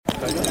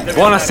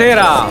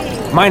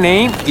Buonasera! My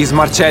name is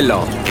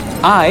Marcello.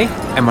 I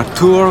am a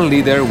tour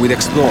leader with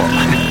Explore.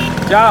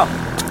 Ciao!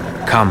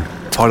 Come,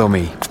 follow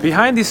me.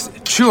 Behind this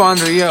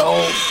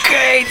 200-year-old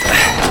gate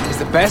is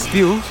the best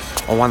view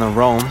of one of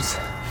Rome's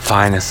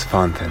finest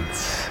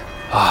fountains.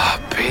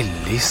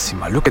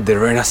 Bellissima. Look at the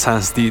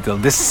Renaissance detail,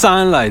 the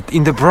sunlight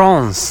in the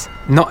bronze.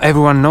 Not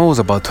everyone knows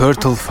about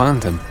Turtle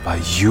Fountain,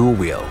 but you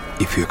will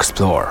if you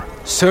explore.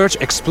 Search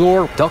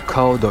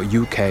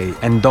explore.co.uk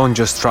and don't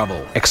just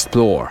travel,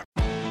 explore.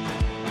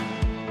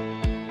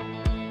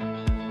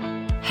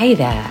 Hey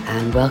there,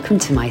 and welcome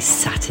to my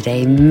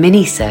Saturday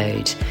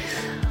Minisode.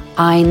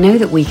 I know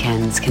that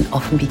weekends can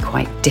often be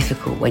quite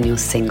difficult when you're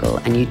single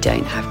and you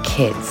don't have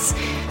kids.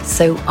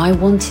 So I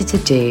wanted to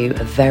do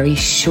a very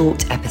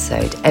short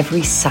episode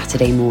every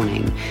Saturday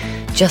morning,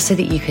 just so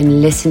that you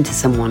can listen to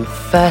someone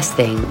first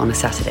thing on a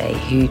Saturday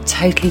who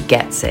totally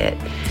gets it,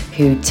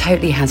 who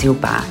totally has your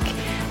back,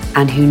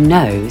 and who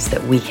knows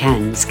that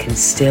weekends can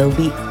still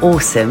be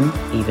awesome,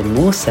 even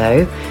more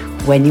so,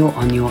 when you're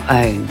on your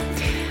own.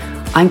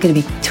 I'm going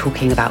to be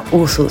talking about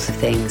all sorts of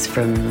things,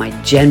 from my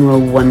general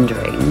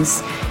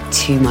wonderings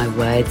to my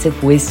words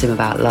of wisdom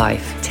about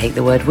life. Take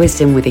the word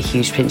wisdom with a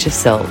huge pinch of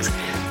salt.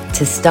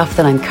 To stuff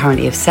that I'm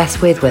currently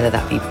obsessed with, whether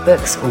that be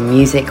books or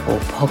music or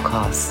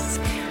podcasts.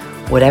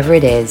 Whatever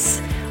it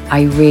is,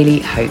 I really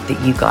hope that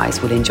you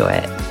guys will enjoy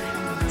it.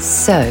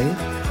 So,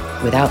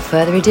 without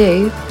further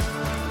ado,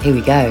 here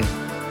we go.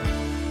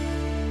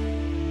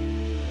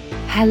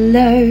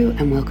 Hello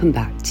and welcome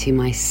back to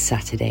my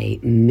Saturday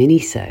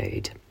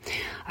Minisode.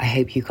 I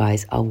hope you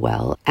guys are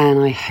well and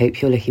I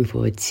hope you're looking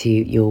forward to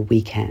your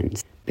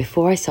weekend.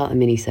 Before I start the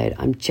Minisode,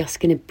 I'm just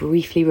going to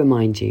briefly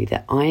remind you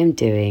that I am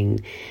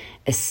doing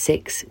a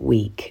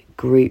 6-week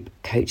group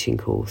coaching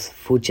course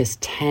for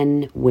just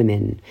 10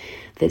 women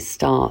that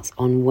starts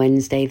on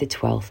Wednesday the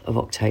 12th of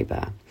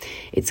October.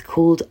 It's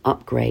called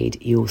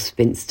Upgrade Your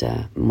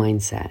Spinster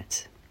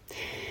Mindset.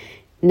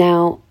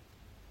 Now,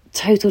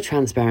 total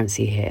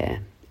transparency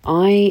here.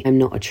 I am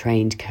not a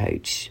trained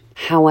coach.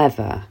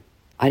 However,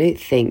 I don't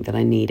think that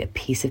I need a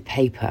piece of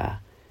paper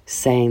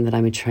saying that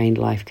I'm a trained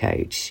life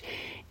coach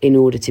in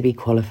order to be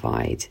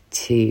qualified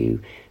to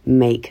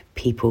make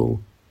people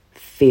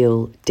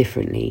feel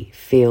differently,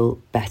 feel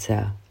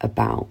better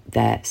about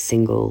their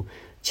single,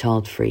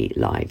 child-free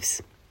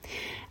lives.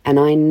 And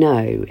I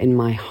know in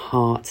my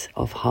heart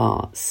of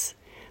hearts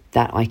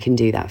that I can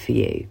do that for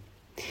you.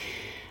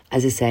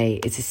 As I say,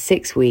 it's a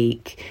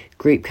 6-week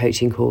group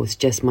coaching course,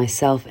 just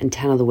myself and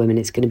 10 other women.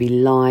 It's going to be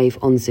live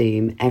on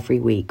Zoom every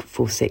week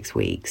for 6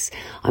 weeks.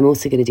 I'm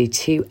also going to do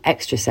 2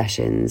 extra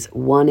sessions.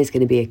 One is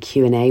going to be a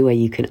Q&A where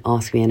you can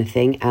ask me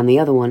anything, and the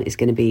other one is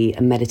going to be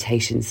a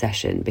meditation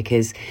session,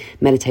 because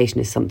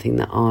meditation is something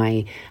that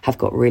I have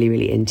got really,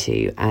 really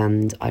into,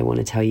 and I want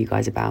to tell you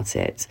guys about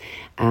it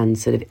and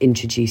sort of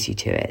introduce you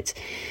to it.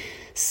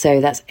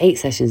 So that's 8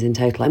 sessions in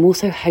total. I'm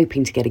also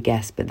hoping to get a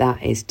guest, but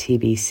that is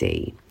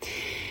TBC.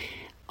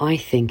 I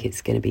think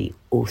it's going to be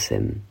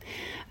awesome.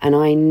 And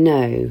I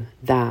know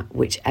that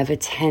whichever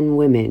 10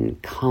 women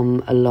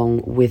come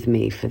along with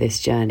me for this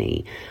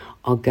journey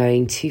are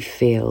going to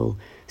feel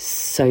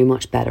so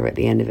much better at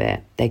the end of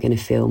it. They're going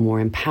to feel more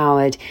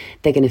empowered.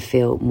 They're going to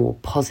feel more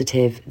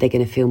positive. They're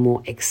going to feel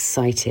more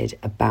excited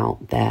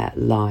about their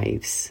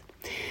lives.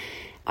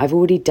 I've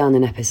already done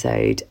an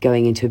episode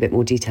going into a bit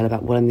more detail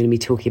about what I'm going to be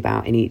talking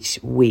about in each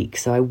week,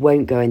 so I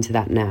won't go into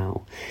that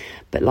now.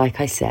 But like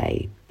I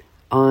say,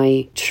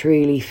 I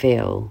truly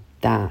feel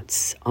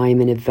that I'm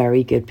in a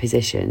very good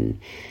position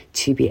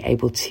to be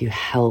able to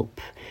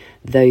help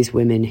those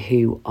women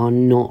who are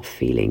not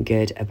feeling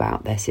good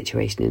about their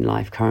situation in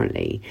life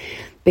currently,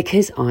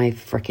 because I've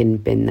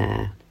freaking been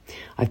there.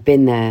 I've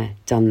been there,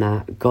 done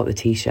that, got the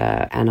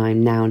t-shirt, and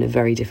I'm now in a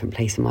very different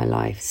place in my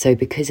life. So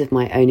because of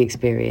my own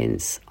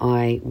experience,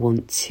 I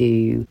want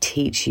to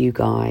teach you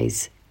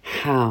guys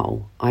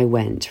how I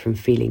went from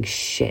feeling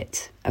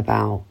shit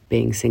about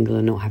being single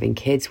and not having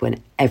kids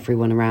when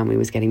everyone around me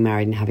was getting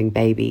married and having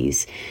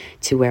babies,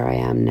 to where I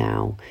am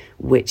now,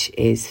 which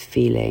is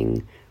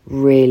feeling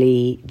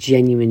really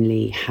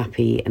genuinely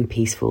happy and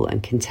peaceful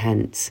and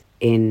content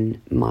in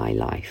my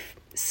life.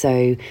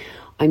 So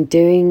I'm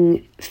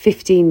doing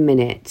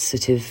 15-minute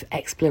sort of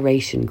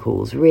exploration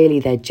calls.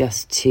 Really, they're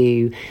just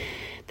so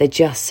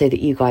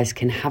that you guys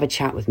can have a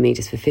chat with me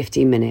just for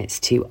 15 minutes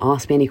to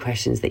ask me any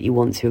questions that you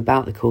want to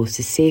about the course,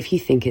 to see if you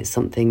think it's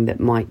something that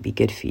might be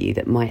good for you,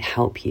 that might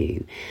help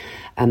you,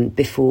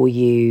 before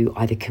you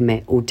either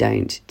commit or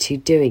don't to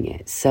doing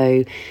it.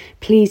 So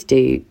please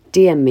do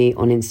DM me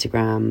on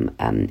Instagram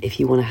if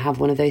you want to have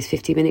one of those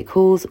 15-minute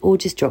calls, or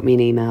just drop me an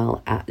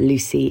email at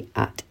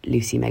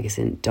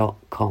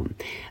lucy@lucymegacin.com.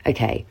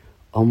 Okay,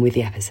 on with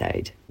the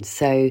episode.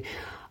 So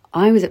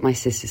I was at my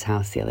sister's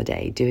house the other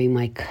day doing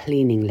my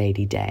cleaning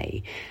lady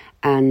day,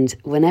 and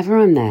whenever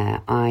I'm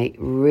there, I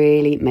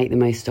really make the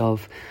most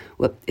of,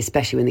 well,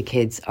 especially when the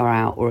kids are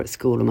out or at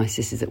school and my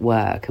sister's at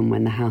work and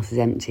when the house is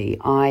empty,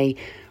 I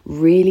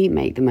really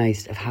make the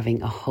most of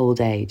having a whole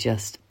day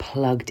just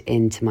plugged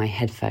into my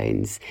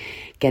headphones,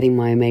 getting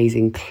my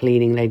amazing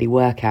cleaning lady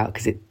workout,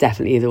 because it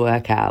definitely is a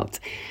workout,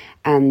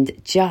 and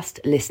just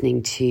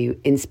listening to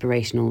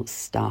inspirational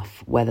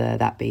stuff, whether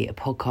that be a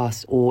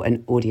podcast or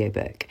an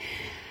audiobook.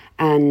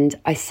 And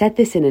I said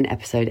this in an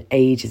episode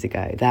ages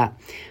ago, that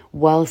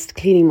whilst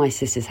cleaning my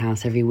sister's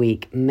house every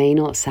week may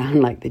not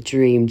sound like the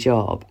dream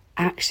job,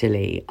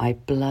 actually, I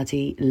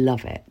bloody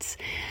love it.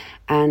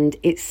 And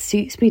it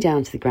suits me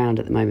down to the ground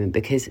at the moment,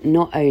 because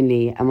not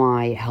only am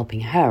I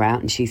helping her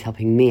out and she's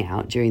helping me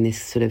out during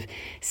this sort of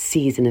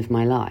season of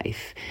my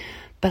life,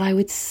 but I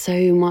would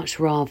so much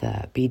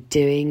rather be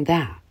doing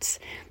that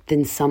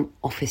than some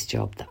office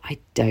job that I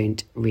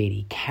don't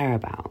really care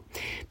about.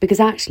 Because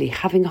actually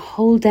having a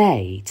whole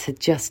day to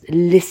just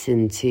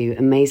listen to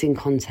amazing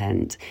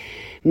content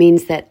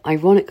means that,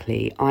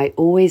 ironically, I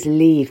always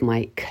leave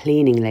my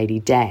cleaning lady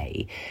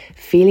day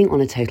feeling on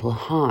a total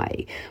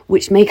high,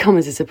 which may come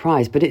as a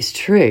surprise, but it's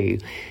true,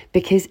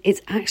 because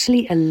it's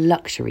actually a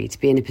luxury to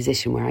be in a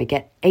position where I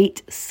get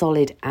 8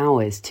 solid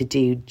hours to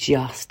do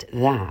just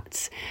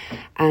that.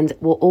 And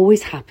what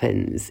always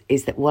happens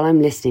is that while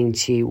I'm listening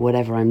to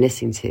whatever I'm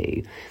listening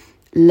to,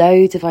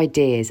 loads of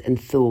ideas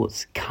and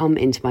thoughts come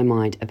into my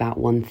mind about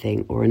one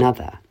thing or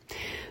another.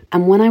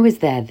 And when I was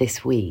there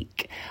this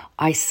week,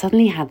 I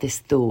suddenly had this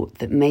thought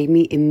that made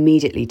me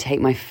immediately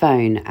take my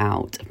phone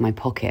out of my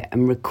pocket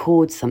and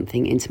record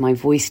something into my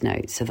voice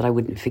notes so that I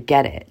wouldn't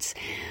forget it.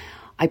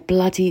 I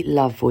bloody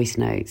love voice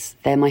notes.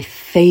 They're my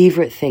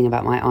favourite thing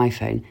about my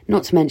iPhone,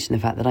 not to mention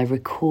the fact that I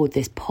record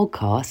this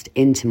podcast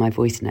into my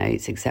voice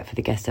notes, except for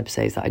the guest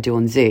episodes that I do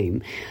on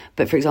Zoom.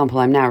 But for example,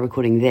 I'm now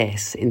recording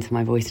this into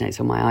my voice notes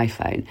on my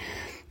iPhone.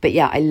 But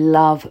yeah, I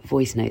love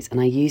voice notes and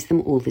I use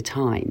them all the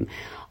time.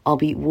 I'll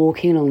be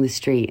walking along the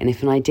street and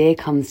if an idea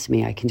comes to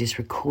me, I can just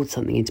record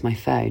something into my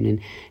phone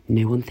and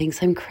no one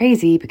thinks I'm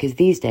crazy, because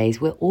these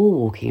days we're all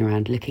walking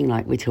around looking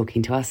like we're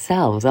talking to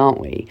ourselves, aren't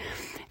we?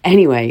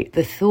 Anyway,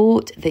 the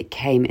thought that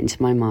came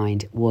into my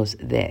mind was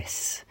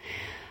this: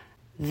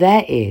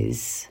 there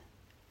is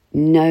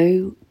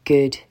no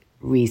good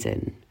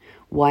reason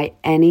why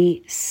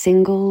any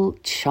single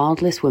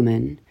childless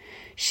woman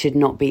should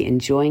not be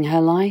enjoying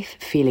her life,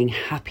 feeling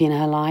happy in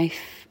her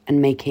life,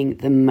 and making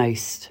the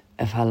most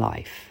of her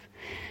life.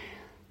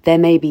 There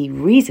may be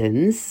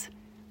reasons,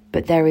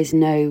 but there is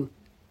no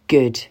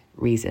good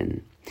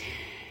reason.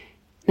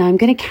 Now, I'm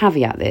going to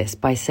caveat this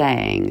by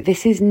saying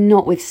this is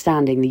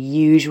notwithstanding the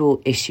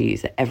usual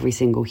issues that every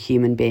single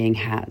human being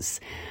has.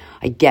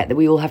 I get that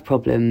we all have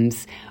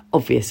problems,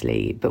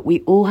 obviously, but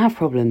we all have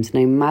problems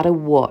no matter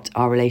what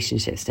our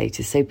relationship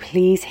status. So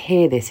please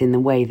hear this in the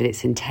way that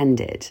it's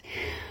intended.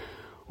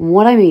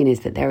 What I mean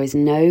is that there is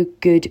no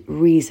good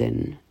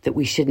reason that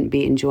we shouldn't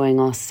be enjoying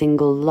our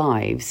single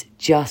lives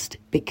just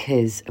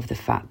because of the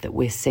fact that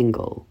we're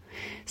single.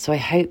 So I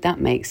hope that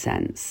makes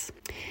sense.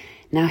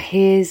 Now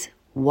here's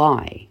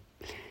why.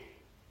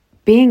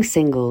 Being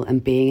single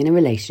and being in a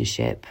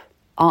relationship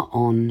are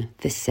on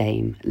the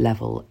same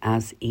level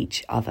as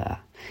each other.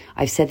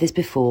 I've said this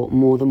before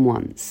more than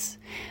once,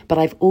 but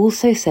I've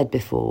also said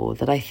before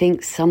that I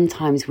think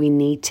sometimes we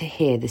need to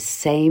hear the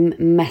same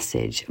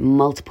message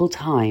multiple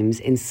times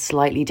in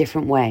slightly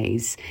different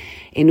ways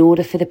in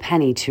order for the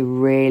penny to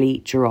really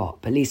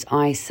drop. At least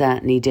I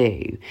certainly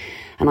do.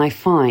 And I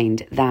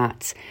find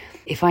that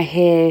if I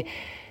hear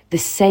the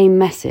same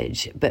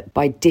message, but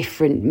by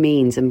different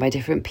means and by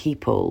different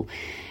people,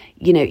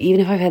 you know, even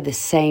if I've heard the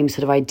same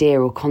sort of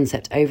idea or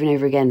concept over and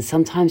over again,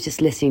 sometimes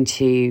just listening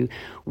to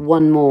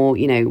one more,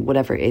 you know,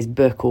 whatever it is,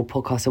 book or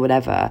podcast or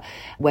whatever,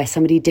 where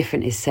somebody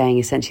different is saying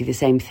essentially the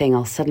same thing,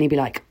 I'll suddenly be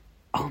like,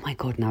 oh my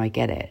God, now I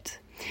get it.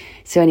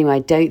 So anyway, I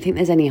don't think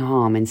there's any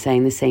harm in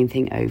saying the same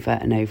thing over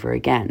and over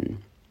again.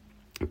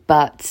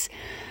 But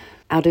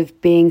out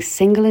of being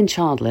single and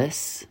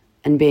childless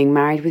and being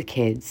married with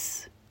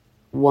kids,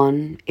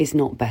 one is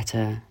not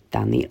better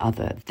than the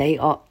other. They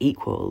are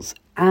equals.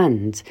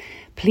 And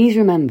please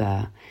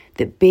remember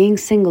that being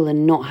single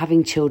and not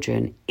having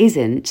children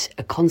isn't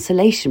a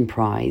consolation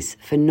prize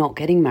for not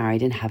getting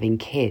married and having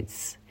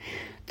kids.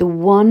 The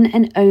one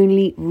and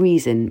only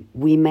reason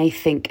we may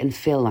think and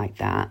feel like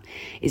that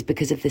is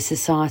because of the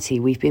society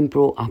we've been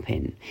brought up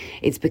in.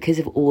 It's because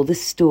of all the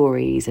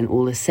stories and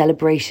all the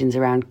celebrations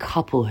around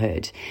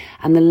couplehood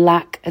and the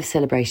lack of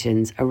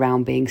celebrations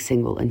around being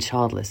single and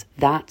childless.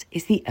 That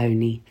is the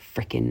only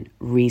freaking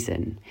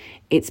reason.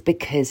 It's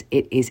because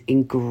it is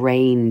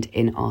ingrained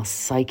in our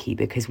psyche,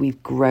 because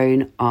we've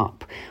grown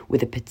up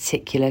with a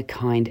particular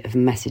kind of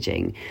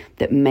messaging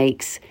that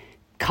makes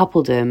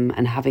coupledom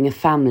and having a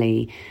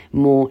family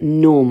more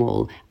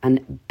normal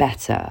and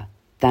better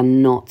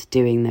than not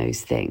doing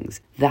those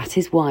things. That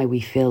is why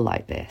we feel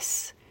like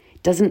this.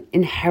 It doesn't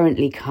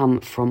inherently come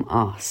from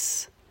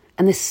us.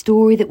 And the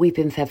story that we've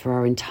been fed for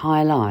our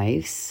entire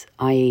lives,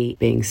 i.e.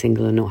 being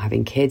single and not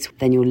having kids,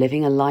 then you're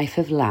living a life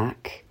of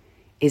lack,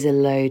 is a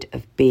load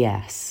of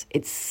BS.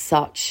 It's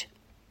such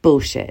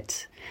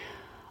bullshit.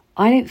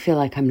 I don't feel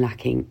like I'm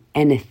lacking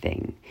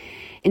anything.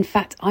 In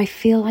fact, I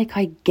feel like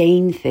I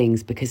gain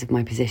things because of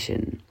my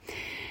position.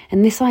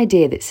 And this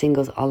idea that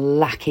singles are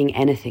lacking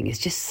anything is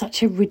just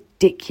such a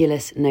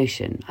ridiculous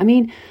notion. I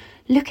mean,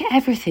 look at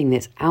everything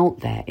that's out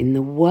there in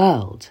the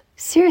world.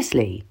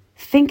 Seriously,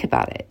 think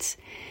about it.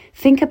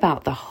 Think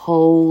about the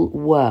whole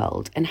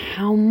world and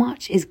how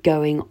much is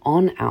going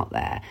on out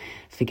there.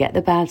 Forget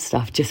the bad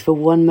stuff just for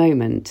one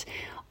moment.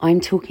 I'm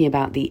talking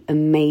about the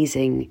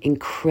amazing,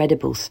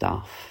 incredible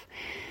stuff.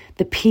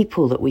 The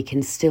people that we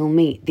can still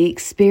meet, the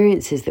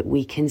experiences that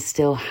we can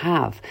still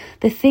have,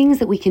 the things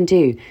that we can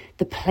do,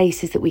 the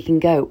places that we can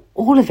go,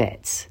 all of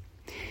it.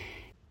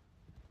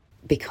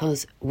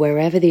 Because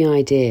wherever the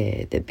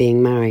idea that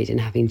being married and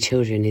having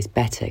children is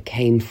better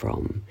came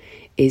from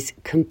is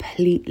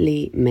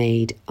completely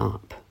made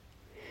up.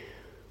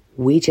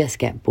 We just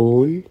get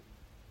born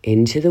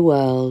into the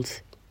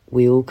world.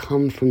 We all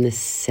come from the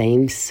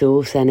same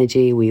source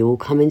energy. We all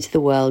come into the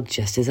world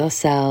just as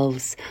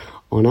ourselves,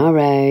 on our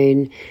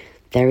own.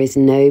 There is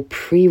no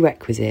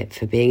prerequisite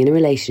for being in a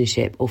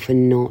relationship or for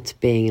not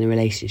being in a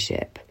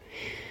relationship.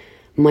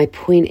 My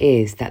point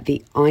is that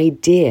the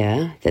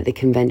idea that the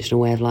conventional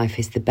way of life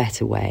is the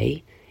better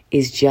way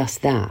is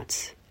just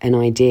that, an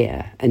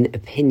idea, an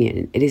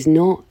opinion. It is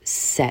not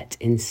set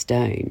in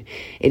stone.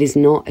 It is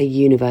not a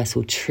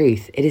universal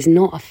truth. It is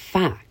not a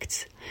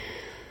fact.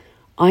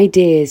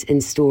 Ideas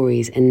and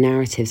stories and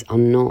narratives are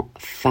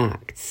not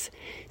facts.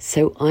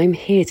 So I'm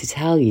here to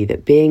tell you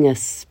that being a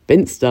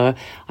spinster,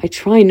 I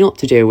try not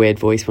to do a weird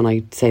voice when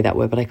I say that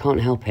word, but I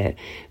can't help it.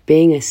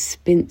 Being a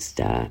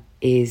spinster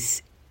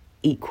is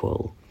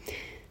equal.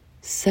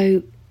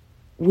 So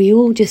we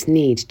all just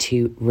need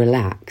to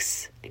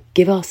relax,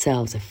 give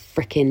ourselves a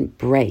frickin'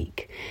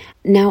 break.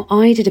 Now,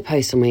 I did a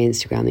post on my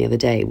Instagram the other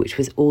day, which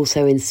was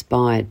also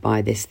inspired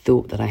by this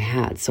thought that I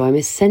had. So I'm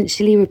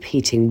essentially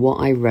repeating what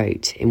I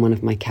wrote in one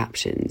of my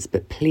captions,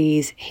 but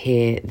please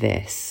hear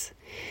this.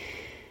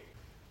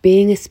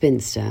 Being a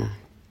spinster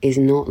is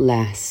not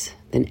less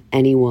than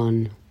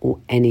anyone or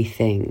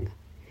anything.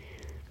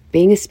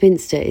 Being a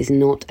spinster is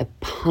not a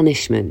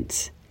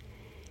punishment.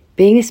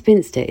 Being a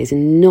spinster is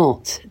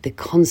not the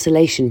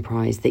consolation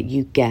prize that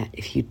you get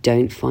if you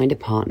don't find a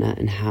partner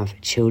and have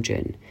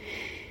children.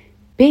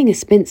 Being a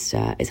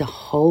spinster is a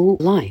whole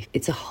life.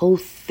 It's a whole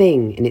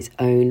thing in its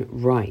own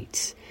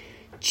right.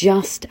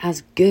 Just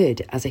as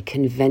good as a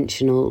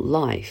conventional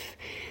life.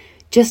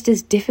 Just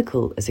as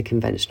difficult as a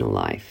conventional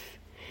life.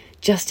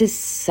 Just as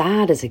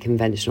sad as a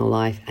conventional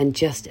life and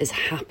just as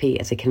happy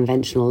as a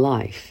conventional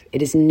life.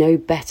 It is no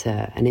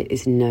better and it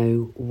is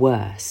no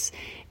worse.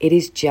 It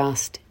is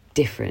just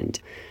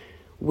different.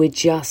 We're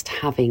just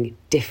having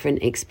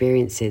different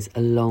experiences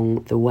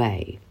along the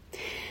way.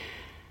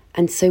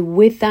 And so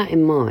with that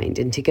in mind,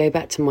 and to go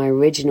back to my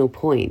original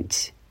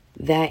point,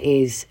 there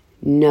is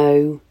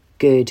no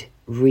good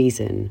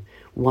reason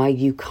why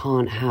you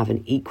can't have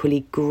an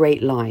equally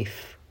great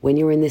life when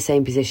you're in the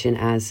same position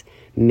as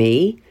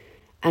me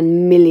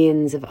and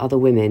millions of other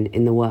women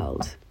in the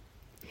world.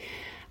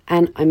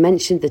 And I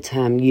mentioned the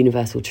term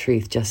universal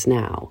truth just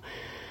now,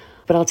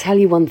 but I'll tell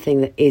you one thing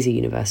that is a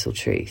universal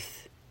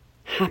truth.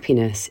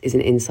 Happiness is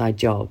an inside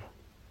job.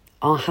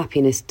 Our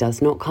happiness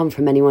does not come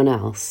from anyone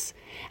else.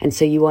 And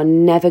so you are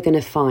never going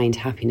to find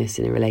happiness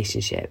in a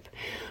relationship.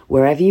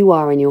 Wherever you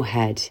are in your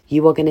head,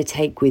 you are going to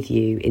take with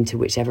you into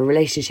whichever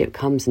relationship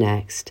comes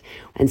next.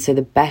 And so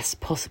the best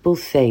possible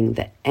thing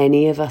that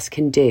any of us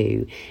can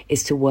do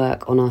is to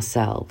work on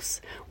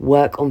ourselves,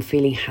 work on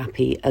feeling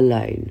happy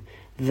alone.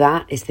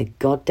 That is the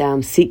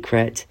goddamn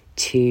secret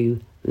to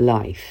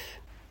life.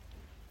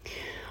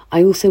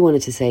 I also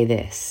wanted to say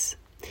this,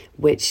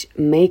 which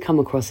may come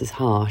across as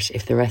harsh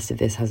if the rest of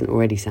this hasn't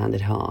already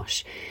sounded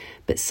harsh.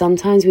 But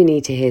sometimes we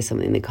need to hear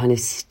something that kind of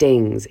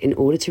stings in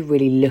order to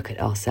really look at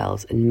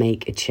ourselves and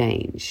make a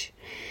change.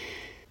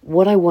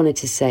 What I wanted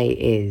to say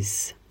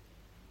is,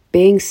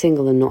 being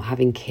single and not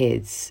having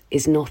kids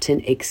is not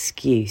an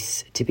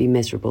excuse to be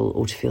miserable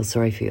or to feel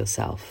sorry for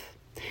yourself.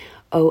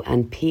 Oh,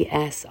 and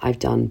P.S., I've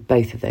done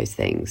both of those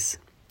things.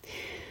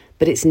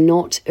 But it's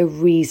not a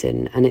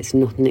reason and it's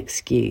not an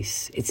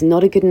excuse. It's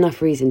not a good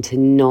enough reason to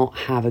not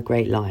have a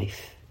great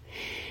life.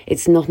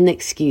 It's not an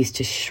excuse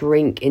to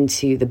shrink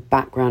into the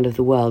background of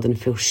the world and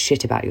feel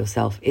shit about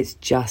yourself. It's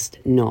just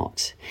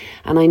not.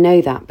 And I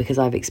know that because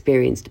I've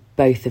experienced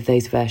both of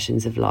those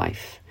versions of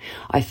life.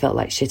 I felt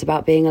like shit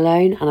about being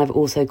alone, and I've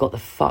also got the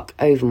fuck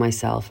over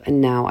myself,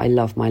 and now I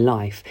love my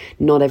life.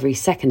 Not every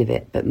second of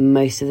it, but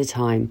most of the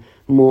time,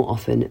 more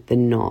often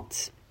than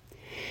not.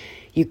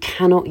 You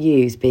cannot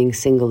use being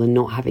single and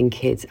not having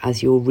kids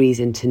as your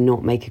reason to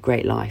not make a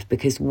great life,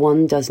 because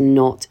one does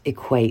not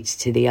equate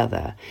to the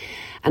other.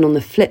 And on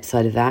the flip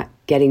side of that,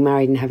 getting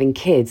married and having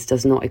kids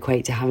does not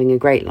equate to having a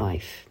great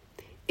life.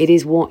 It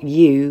is what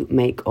you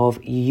make of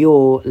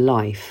your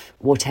life,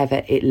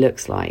 whatever it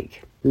looks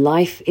like.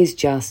 Life is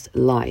just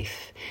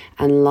life,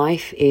 and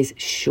life is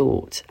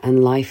short,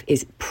 and life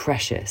is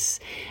precious.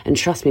 And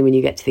trust me, when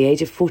you get to the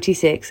age of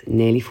 46,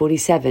 nearly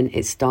 47,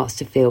 it starts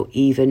to feel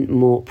even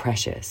more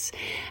precious,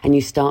 and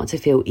you start to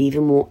feel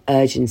even more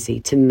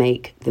urgency to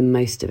make the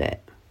most of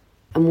it.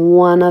 And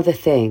one other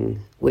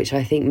thing, which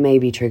I think may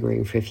be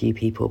triggering for a few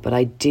people, but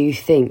I do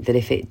think that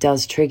if it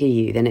does trigger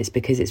you, then it's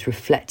because it's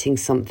reflecting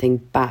something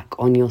back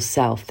on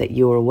yourself that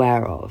you're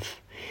aware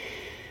of.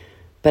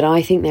 But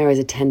I think there is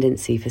a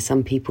tendency for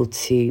some people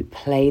to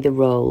play the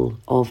role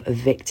of a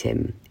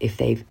victim if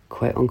they've,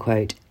 quote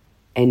unquote,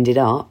 ended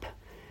up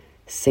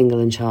single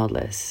and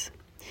childless.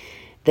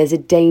 There's a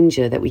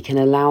danger that we can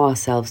allow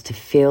ourselves to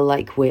feel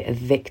like we're a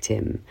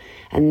victim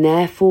and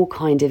therefore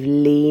kind of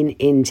lean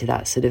into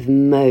that sort of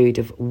mode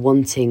of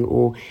wanting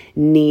or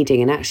needing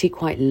and actually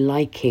quite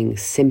liking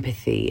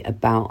sympathy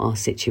about our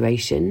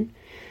situation.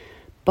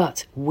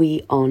 But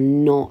we are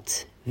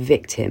not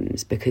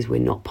victims because we're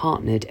not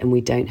partnered and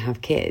we don't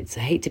have kids.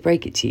 I hate to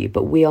break it to you,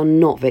 but we are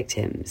not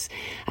victims,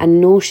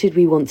 and nor should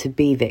we want to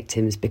be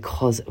victims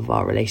because of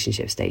our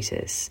relationship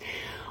status.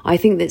 I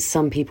think that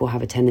some people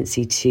have a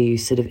tendency to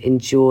sort of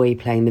enjoy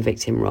playing the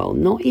victim role,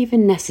 not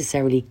even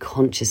necessarily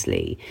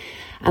consciously.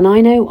 And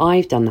I know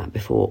I've done that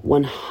before.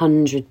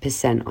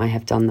 100% I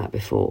have done that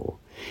before.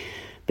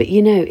 But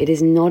it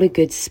is not a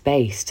good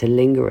space to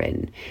linger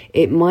in.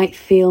 It might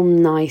feel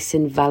nice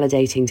and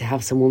validating to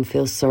have someone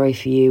feel sorry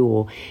for you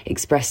or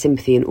express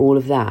sympathy and all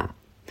of that.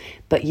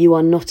 But you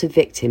are not a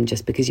victim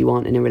just because you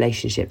aren't in a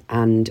relationship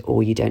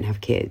or you don't have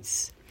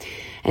kids.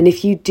 And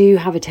if you do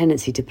have a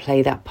tendency to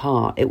play that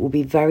part, it will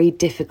be very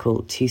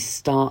difficult to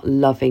start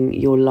loving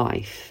your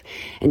life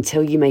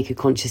until you make a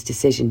conscious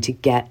decision to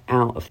get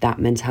out of that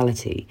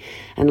mentality.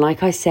 And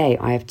like I say,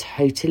 I have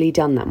totally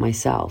done that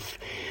myself.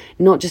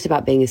 Not just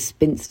about being a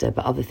spinster,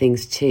 but other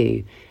things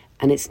too.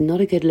 And it's not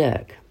a good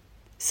look.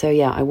 So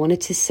yeah, I wanted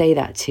to say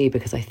that too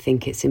because I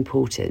think it's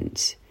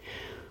important.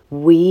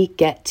 We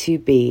get to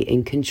be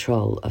in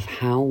control of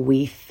how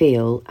we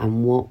feel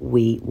and what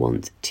we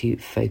want to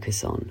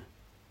focus on.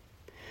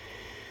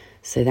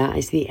 So that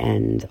is the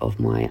end of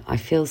my, I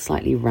feel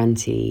slightly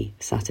ranty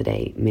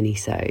Saturday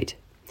mini-sode.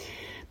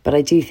 But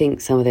I do think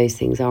some of those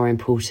things are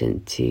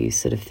important to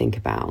sort of think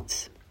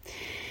about.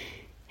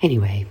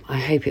 Anyway, I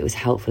hope it was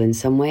helpful in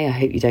some way. I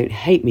hope you don't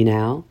hate me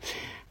now.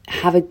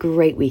 Have a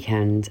great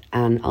weekend,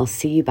 and I'll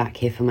see you back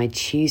here for my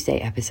Tuesday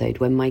episode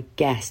when my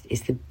guest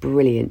is the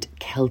brilliant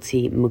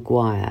Kelty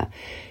Maguire,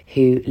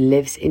 who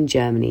lives in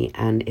Germany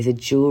and is a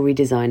jewellery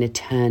designer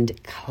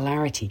turned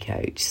clarity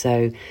coach.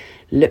 So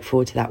look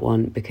forward to that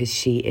one because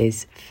she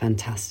is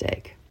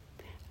fantastic.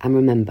 And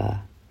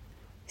remember,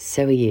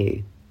 so are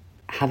you.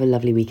 Have a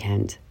lovely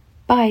weekend.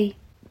 Bye.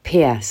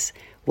 P.S.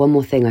 One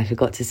more thing I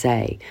forgot to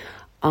say.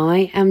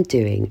 I am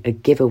doing a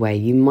giveaway.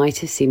 You might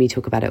have seen me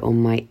talk about it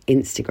on my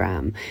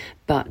Instagram,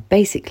 but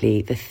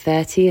basically the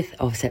 30th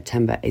of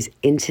September is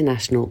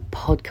International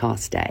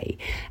Podcast Day.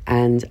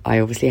 And I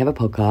obviously have a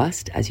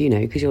podcast, as you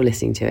know, because you're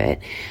listening to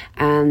it.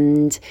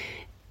 And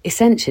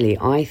essentially,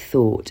 I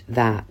thought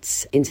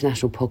that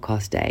International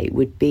Podcast Day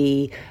would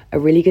be a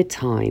really good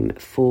time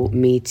for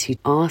me to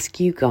ask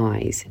you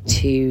guys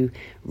to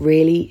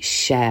really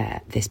share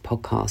this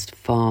podcast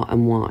far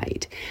and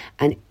wide.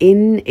 And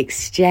in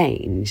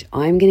exchange,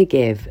 I'm going to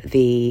give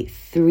the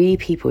 3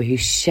 people who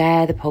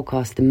share the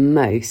podcast the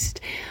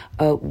most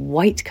a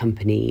White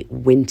Company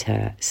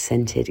winter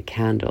scented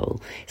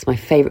candle. It's my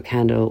favourite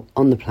candle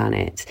on the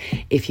planet.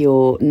 If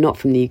you're not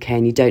from the UK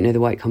and you don't know the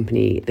White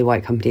Company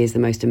is the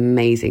most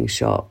amazing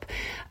shop.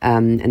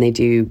 And they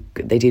do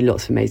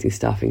lots of amazing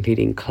stuff,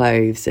 including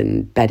clothes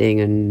and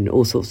bedding and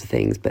all sorts of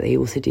things. But they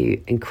also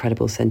do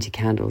incredible scented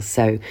candles.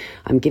 So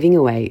I'm giving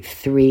away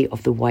 3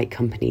 of the White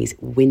Company's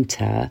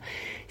winter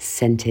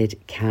scented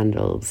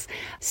candles.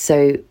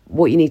 So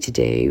what you need to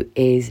do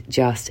is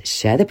just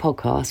share the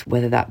podcast,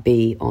 whether that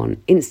be on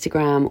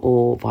Instagram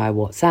or via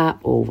WhatsApp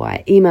or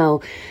via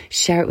email.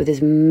 Share it with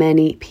as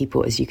many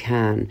people as you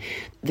can.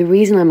 The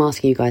reason I'm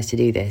asking you guys to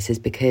do this is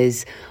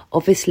because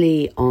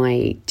obviously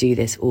I do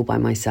this all by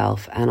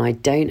myself and I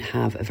don't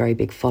have a very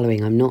big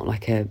following. I'm not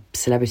like a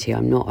celebrity.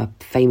 I'm not a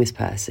famous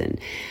person.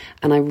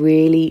 And I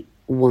really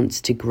want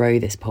to grow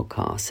this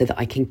podcast so that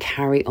I can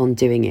carry on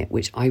doing it,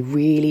 which I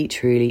really,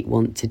 truly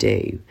want to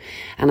do.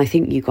 And I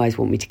think you guys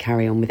want me to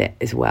carry on with it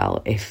as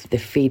well, if the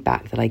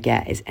feedback that I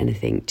get is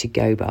anything to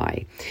go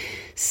by.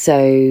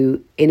 So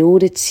in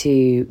order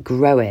to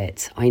grow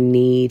it, I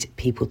need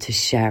people to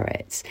share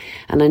it.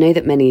 And I know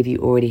that many of you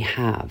already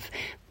have,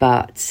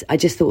 but I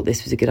just thought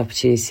this was a good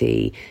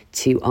opportunity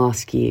to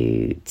ask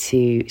you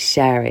to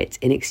share it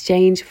in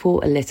exchange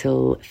for a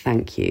little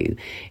thank you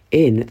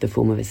in the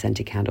form of a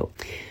scented candle.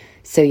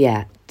 So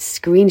yeah,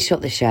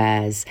 screenshot the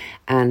shares,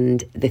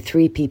 and the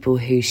 3 people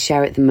who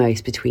share it the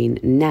most between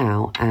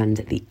now and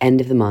the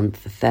end of the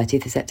month, the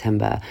 30th of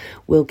September,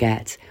 will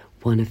get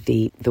one of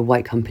the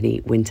White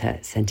Company winter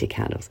scented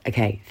candles.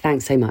 Okay,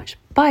 thanks so much.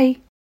 Bye.